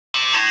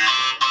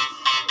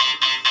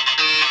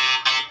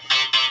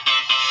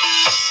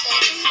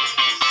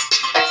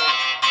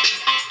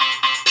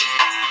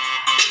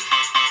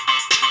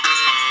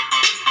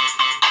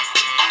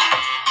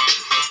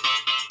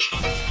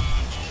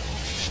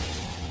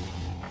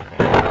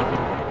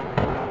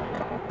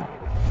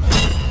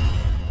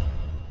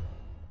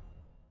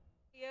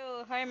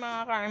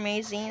mga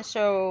ka-amazing.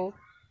 So,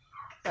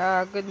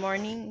 good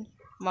morning.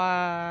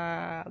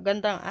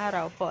 Magandang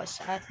araw po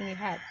sa ating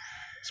lahat.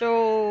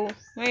 So,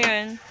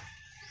 ngayon,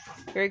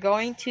 we're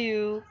going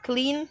to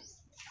clean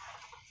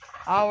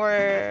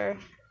our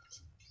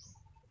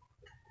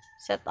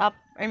setup.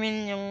 I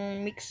mean,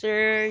 yung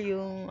mixer,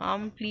 yung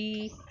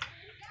ampli,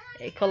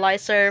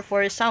 equalizer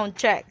for sound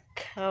check.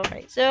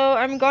 Okay, so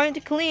I'm going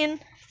to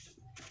clean.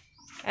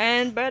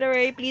 And by the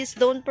way, please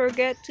don't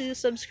forget to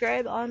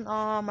subscribe on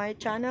my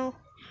channel,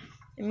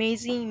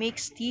 Amazing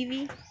Mix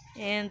TV.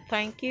 And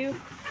thank you.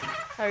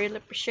 I really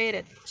appreciate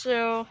it.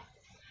 So,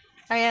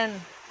 ayan.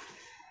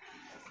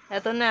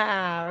 Eto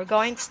na. We're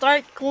going to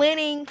start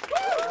cleaning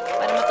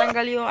para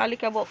matanggal yung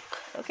alikabok.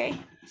 Okay?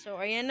 So,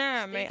 ayan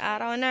na. May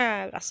araw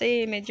na.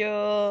 Kasi medyo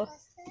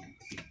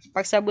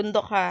pag sa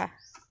bundok ha,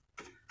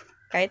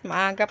 kahit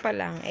maaga pa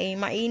lang, ay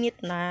mainit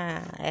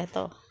na.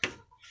 Eto.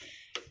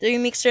 Ito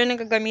yung mixer na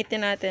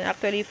gagamitin natin.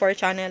 Actually, 4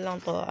 channel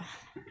lang to.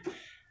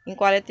 Yung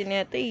quality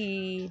nito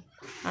ay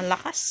ang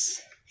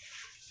lakas.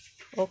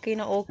 Okay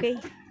na okay.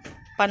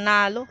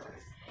 Panalo.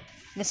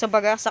 Nasa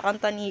baga sa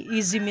kanta ni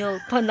Easy Meal,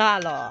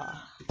 panalo.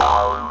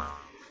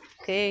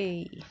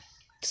 Okay.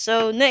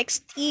 So,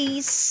 next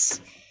is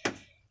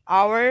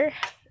our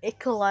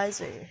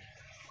equalizer.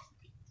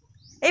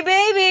 Hey,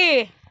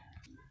 baby!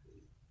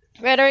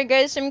 By the way,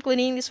 guys, I'm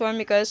cleaning this one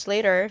because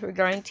later we're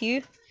going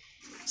to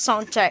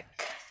sound check.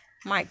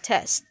 Mic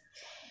test.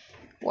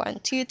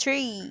 1, 2,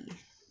 3.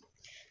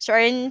 So,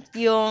 ayun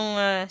yung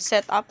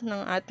setup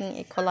ng ating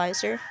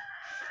equalizer.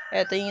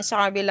 Ito yung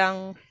sa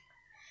kabilang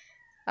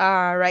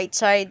right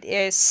side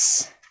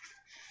is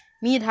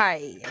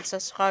mid-high. At sa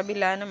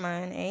kabila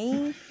naman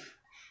ay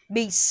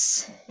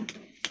bass.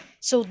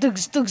 So,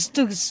 tugs.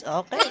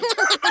 Okay.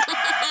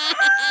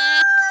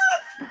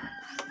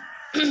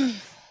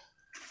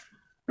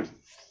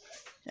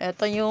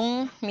 Ito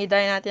yung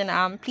mid-high natin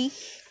na ampli.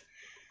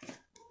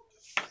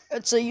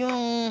 At so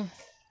yung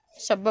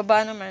sa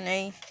baba naman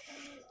ay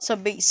sa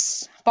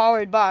bass.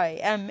 Powered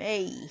by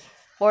MA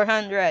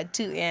 400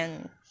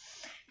 2N.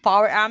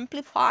 Power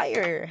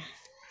amplifier.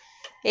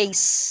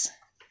 Ace.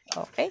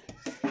 Okay.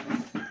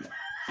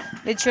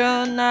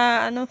 Medyo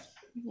na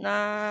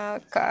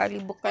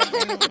kaalibukan.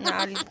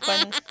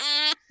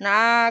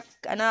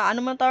 Ano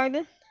man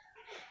tawag din?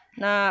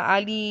 Na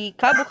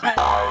alikabukan.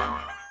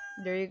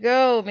 There you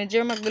go.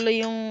 Medyo magulo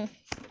yung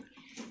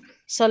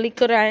sa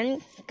likuran.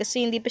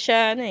 Kasi hindi pa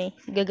siya,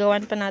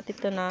 gagawan pa natin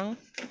ito ng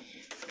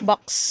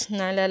box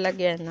na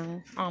lalagyan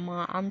ng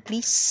mga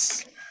amplis.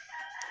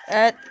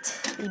 At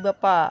iba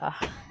pa.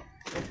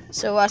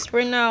 So, as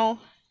for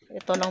now,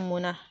 ito lang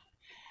muna.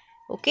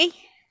 Okay?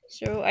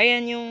 So,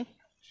 ayan yung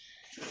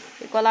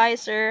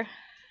equalizer.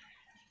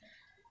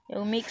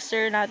 Yung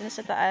mixer natin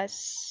sa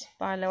taas.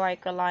 Pangalawa,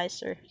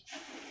 equalizer.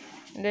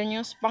 And then,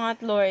 yung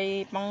pangatlo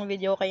ay pang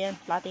video kayan,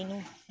 platinum.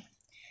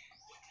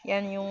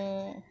 Yan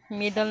yung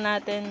middle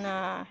natin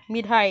na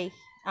mid-high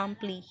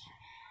ampli.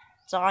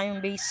 Saka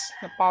yung bass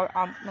na power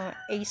amp na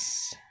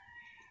Ace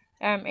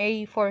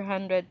MA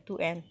 400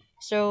 2N.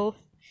 So,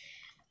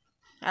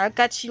 I'll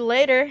catch you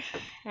later.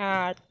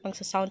 At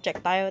magsa-sound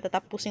check tayo.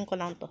 Tatapusin ko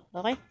lang to.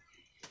 Okay?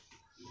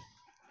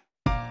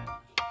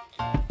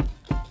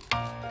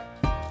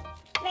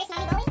 Where's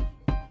mommy going?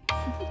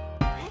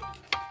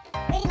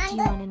 Where did mommy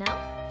go? You wanna know?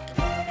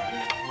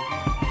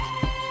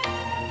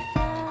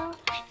 Well,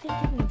 I've been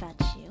thinking about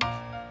you.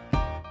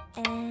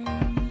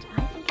 And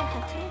I think I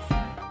have to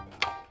listen.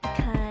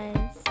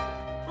 Because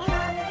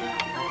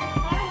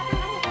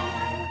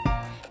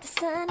the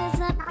sun is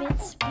up,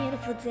 it's a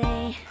beautiful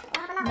day.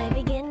 My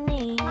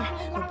beginning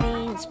will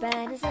be as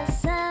bright as the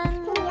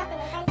sun.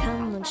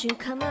 Come, won't you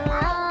come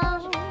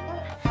along?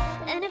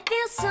 And it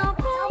feels so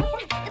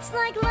bright, it's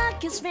like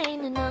luck is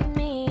raining on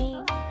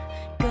me.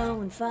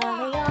 Go and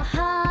follow your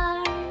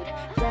heart,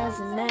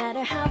 doesn't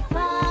matter how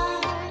far.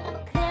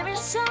 There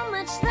is so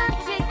much that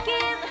to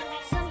give.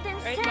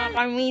 Something's Right, mga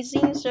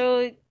ka-amazing.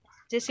 So,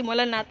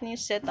 sisimulan natin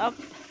yung setup.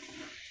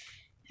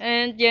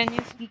 And yan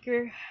yung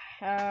speaker.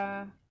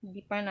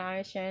 Hindi pa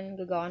naayos yan.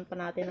 Gagawan pa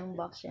natin ng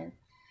box yan.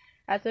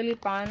 Actually,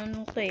 paano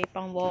nung ito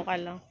pang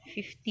vocal lang.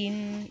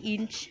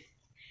 15-inch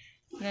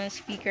na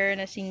speaker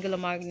na single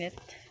magnet.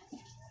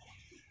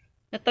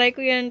 Na-try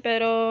ko yan,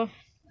 pero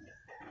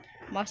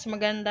mas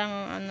magandang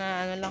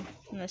lang,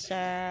 nasa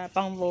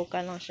pang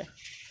vocal lang siya.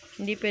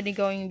 Hindi pwede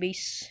gawing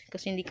bass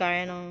kasi hindi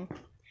kaya ng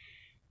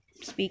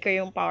speaker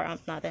yung power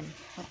amp natin.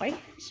 Okay?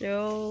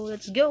 So,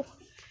 let's go.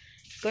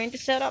 Going to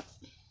set up.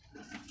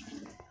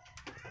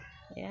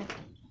 Ayan.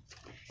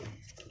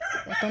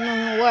 Ito na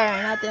yung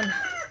wire natin.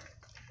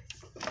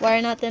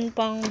 Wire natin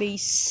pang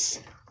bass.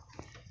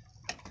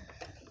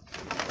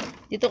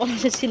 Dito ko lang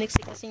siya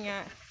siniksik kasi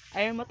nga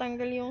ayaw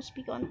matanggal yung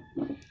speaker.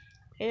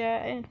 Kaya,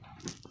 ayan.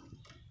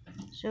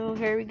 So,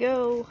 here we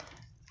go.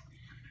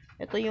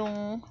 Ito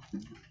yung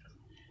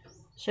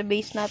sa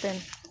bass natin.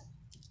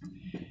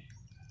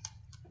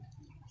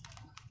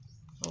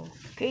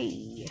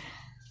 Okay.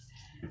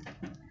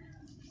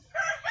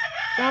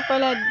 Kaya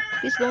pala,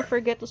 please don't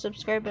forget to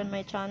subscribe on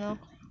my channel.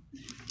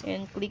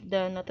 and click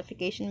the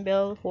notification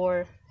bell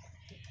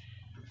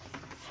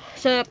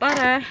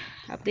para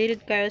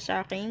updated kayo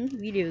sa aking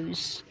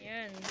videos.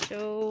 Ayan. So,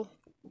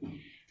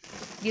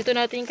 dito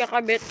natin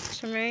kakabit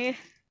sa may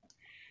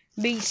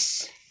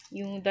base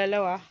yung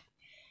dalawa.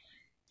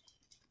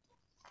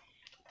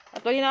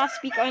 Actually,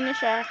 naka-speak on na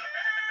siya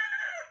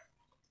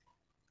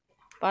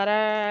para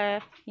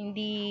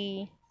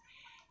hindi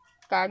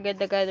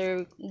kaagad-agad or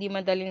hindi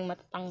madaling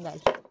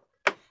matatanggal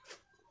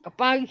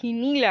kapag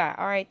hinila.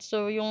 Alright,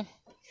 so yung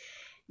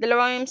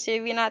dalawang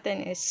MCV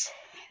natin is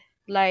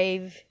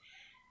live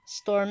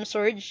storm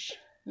surge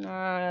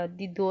na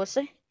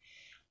D12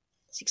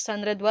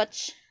 600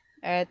 watts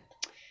at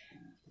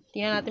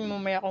tingnan natin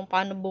mamaya kung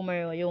paano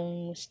bumayo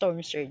yung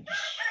storm surge.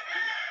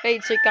 Okay,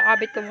 so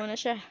kakabit ko muna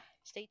siya.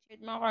 Stay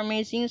tuned mga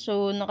ka-amazing.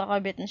 So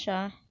nakakabit na siya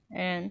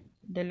and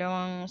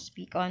dalawang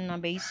speak on na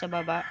base sa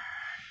baba.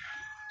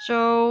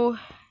 So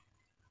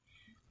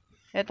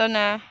eto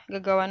na,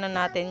 gawin na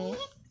natin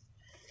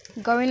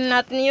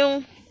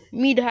yung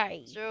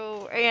mid-high.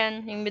 So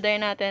ayan, yung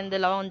mid-high natin,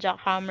 dalawang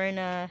jackhammer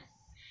na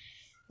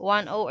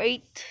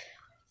 108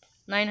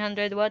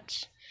 900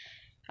 watts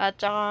at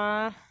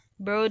saka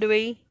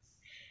Broadway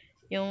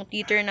yung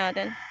teeter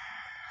natin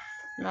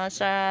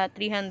nasa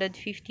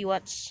 350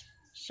 watts.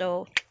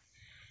 So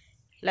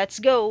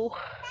let's go.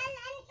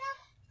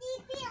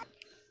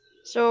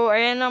 So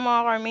ayan na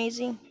mga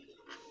ka-amazing.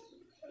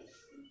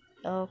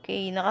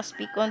 Okay,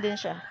 naka-speak on din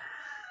siya.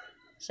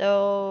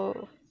 So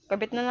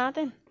kabit na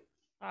natin.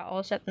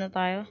 All set na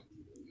tayo.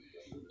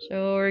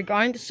 So we're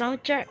going to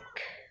sound check.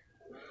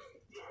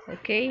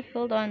 Okay,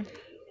 hold on.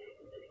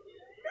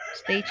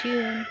 Stay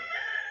tuned.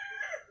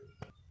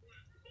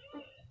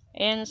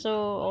 And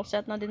so, all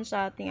set na din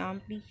sa ating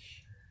ampli.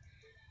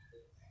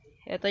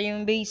 Ito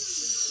yung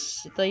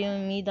bass. Ito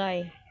yung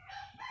mid-high.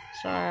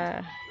 So,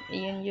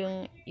 yun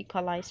yung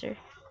equalizer.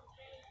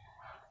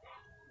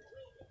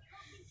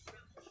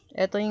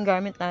 Ito yung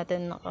gamit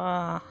natin.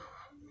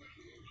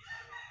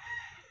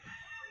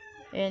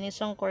 Ayan,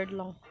 isang cord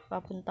lang.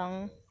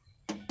 Papuntang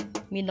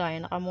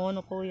mid-high.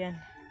 Naka-mono po yan.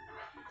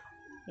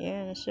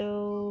 Ayan,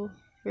 so,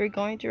 we're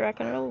going to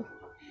rock and roll.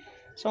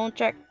 Sound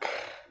check.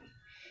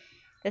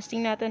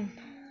 Testing natin.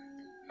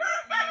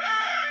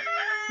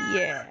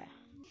 Yeah.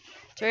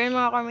 So yun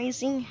mga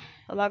ka-amazing.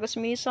 ALAGOS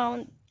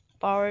MINISOUND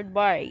powered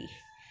by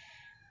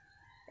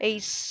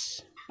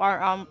Ace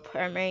Power Amp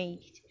MA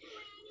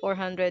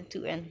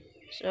 402N.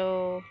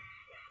 So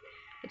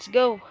let's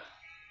go.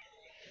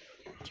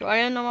 So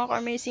ayan na mga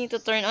ka-amazing.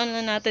 To turn on na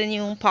natin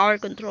yung power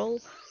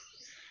control.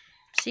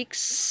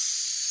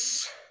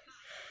 6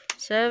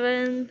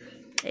 7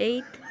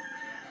 8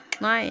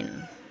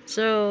 9.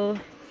 So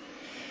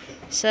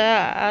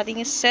sa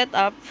ating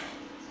setup,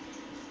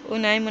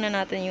 unahin muna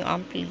natin yung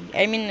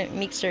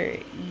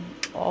mixer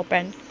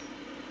open.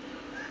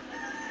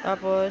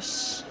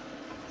 Tapos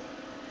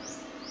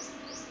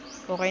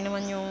okay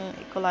naman yung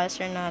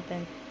equalizer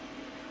natin.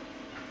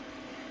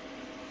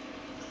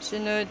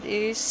 Sunod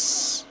is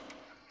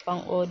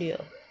pang audio.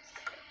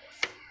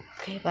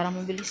 Okay, para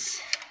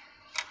mabilis.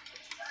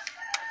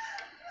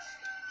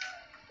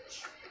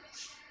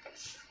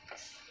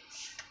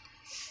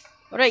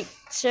 Alright,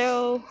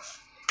 so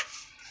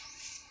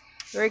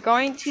we're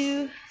going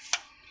to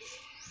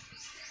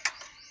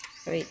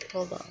wait,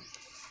 hold on.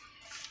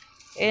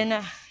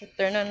 And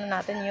turn on na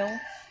natin yung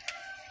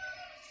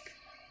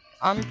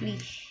ampli.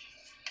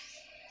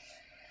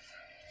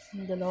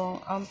 Yung dalawang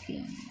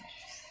ampli.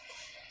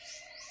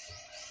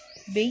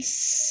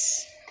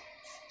 Bass.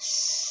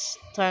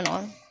 Turn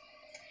on.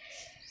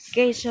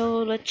 Okay,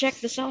 so let's check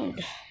the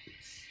sound.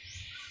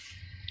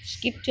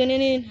 Skip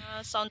tuning in.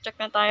 Sound check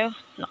na tayo.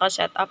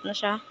 Naka-set up na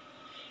siya.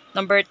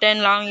 Number 10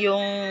 lang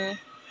yung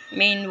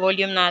main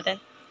volume natin.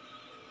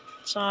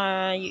 So,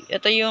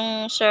 ito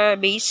yung sa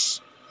bass.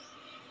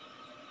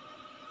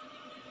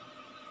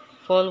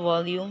 Full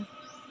volume.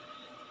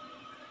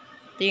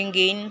 Ito yung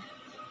gain.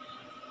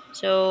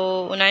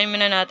 So, unahin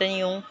muna natin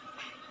yung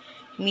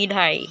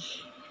mid-high.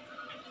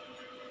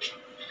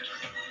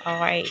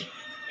 Okay.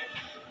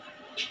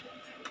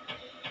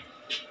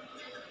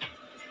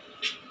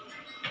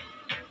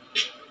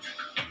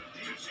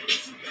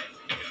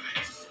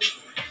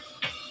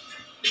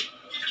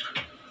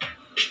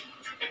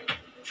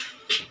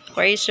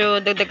 Okay, so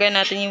dagdagan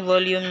natin yung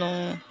volume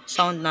ng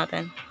sound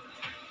natin.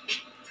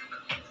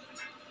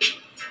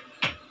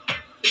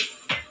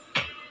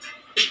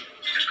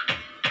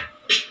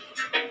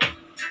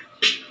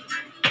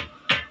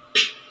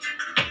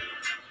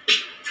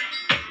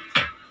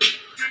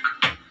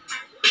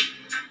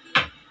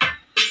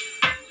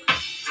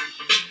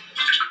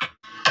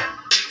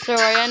 So,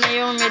 ayan na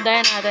yung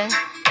mid-high natin.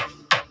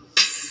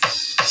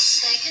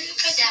 Second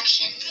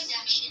production.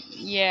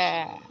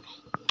 Yeah.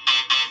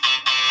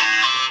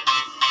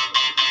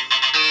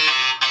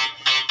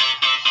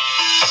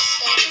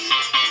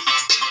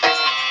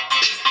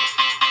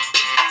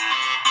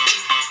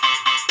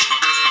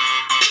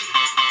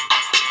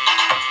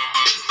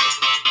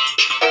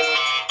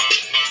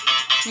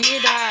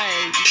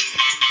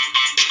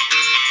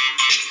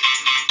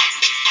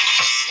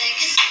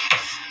 Second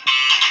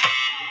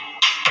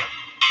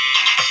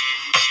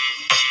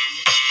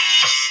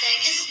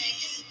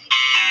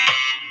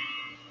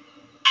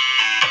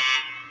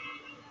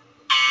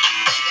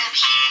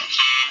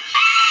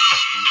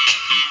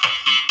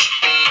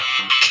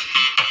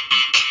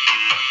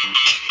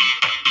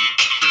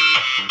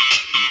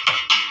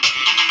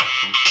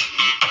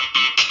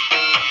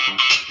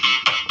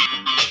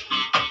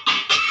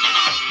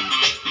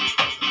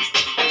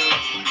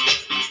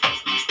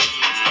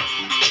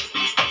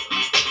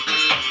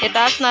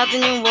Itaas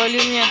natin yung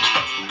volume niya.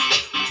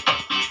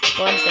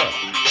 Konti.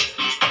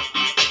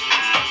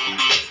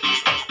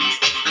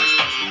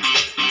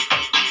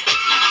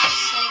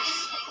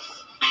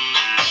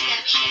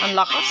 Ang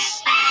lakas.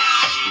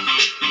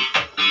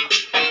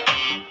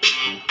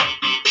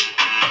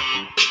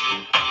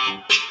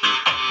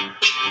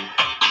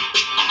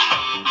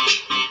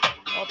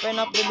 Open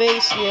up the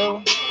bass,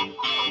 yo.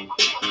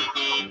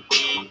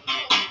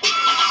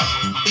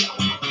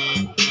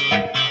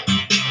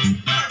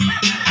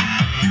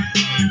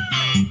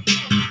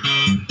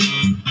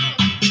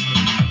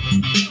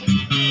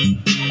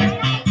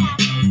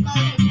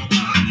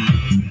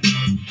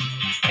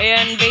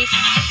 Ayan, bass.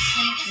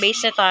 Bass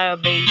na tayo,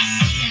 bass.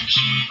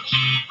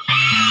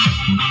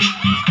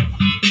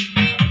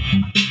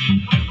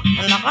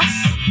 Ang lakas.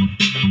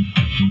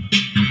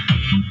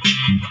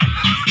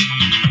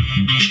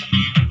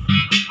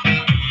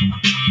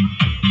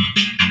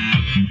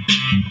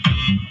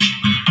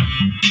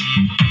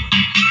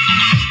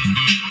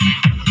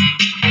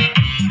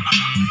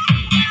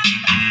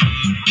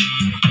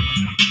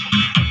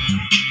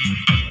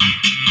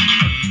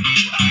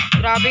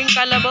 Grabing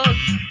kalabog.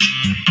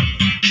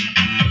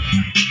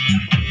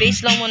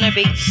 Bass lang muna,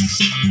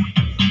 bass.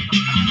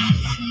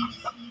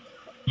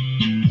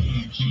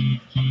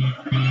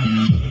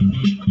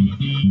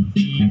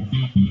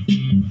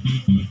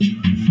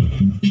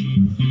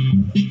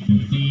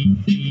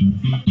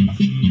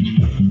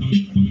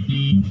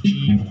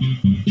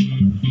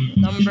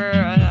 Number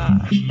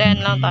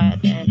 10 lang tayo,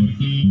 10.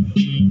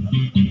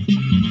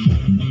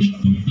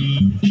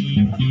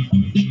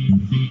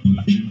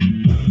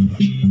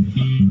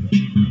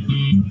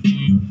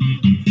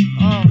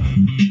 Oh.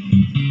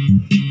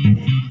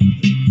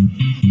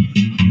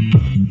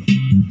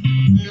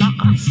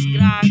 Lakas,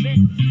 grabe.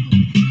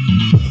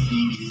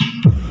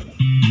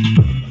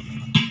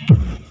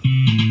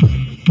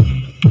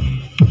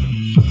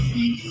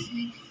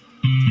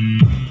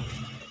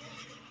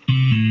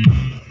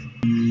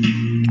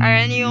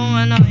 Ayan yung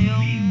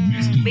yung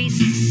bass.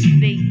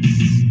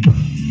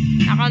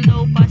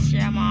 Naka-low pass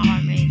siya, mga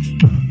ka-amazing.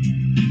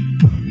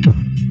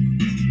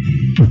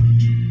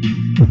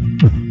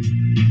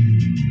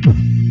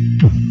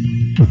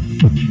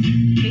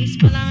 Bass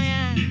pa lang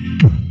yan.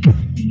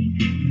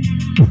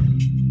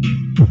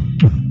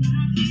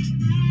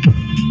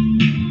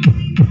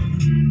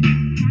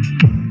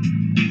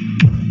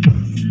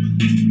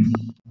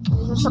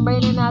 Sasabay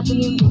na natin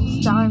yung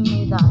bass tsaka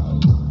may dahil.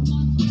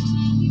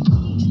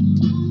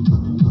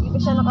 Hindi pa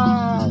siya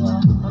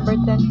number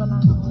 10 pa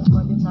lang yung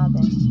volume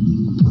natin.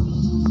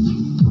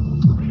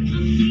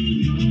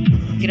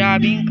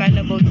 Grabe yung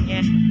kalabog niya.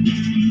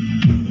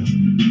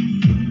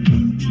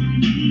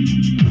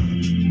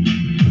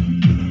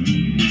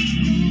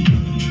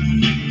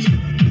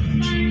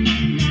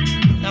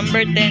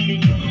 Number 10 din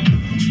yung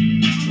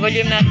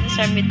volume natin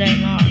sa mid-high,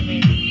 mga kamay.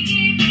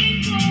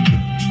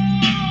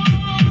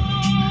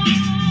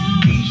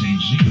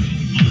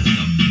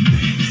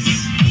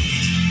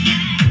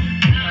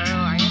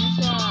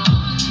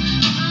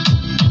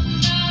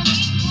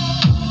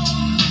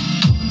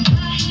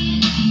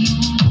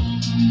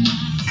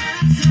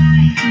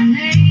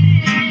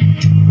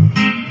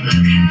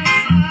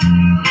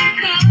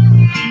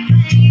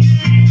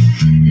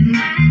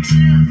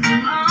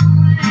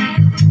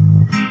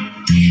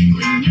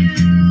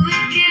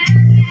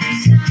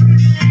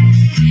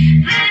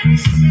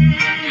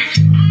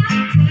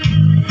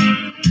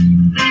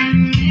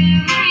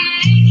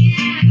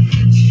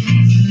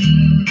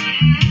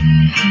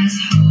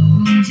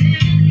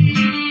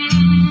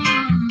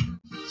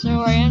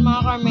 So, ayan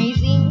mga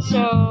ka-amazing.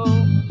 So,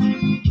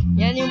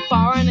 yan yung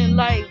power ng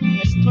live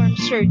na storm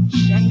surge.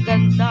 Ang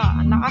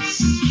ganda, ang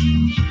lakas.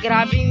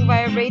 Grabing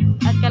vibrate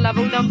at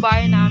kalabog ng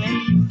bahay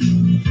namin.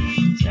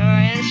 So,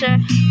 ayan siya.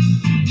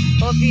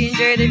 Hope you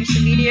enjoyed this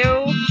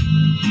video.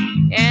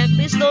 And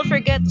please don't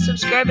forget to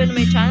subscribe to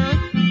my channel,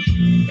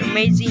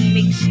 Amazing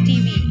Mix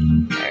TV.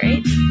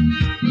 Alright?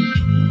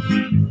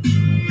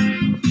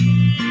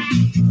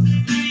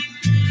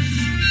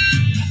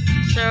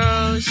 So,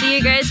 see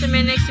you guys in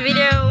my next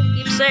video.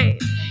 Keep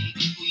safe.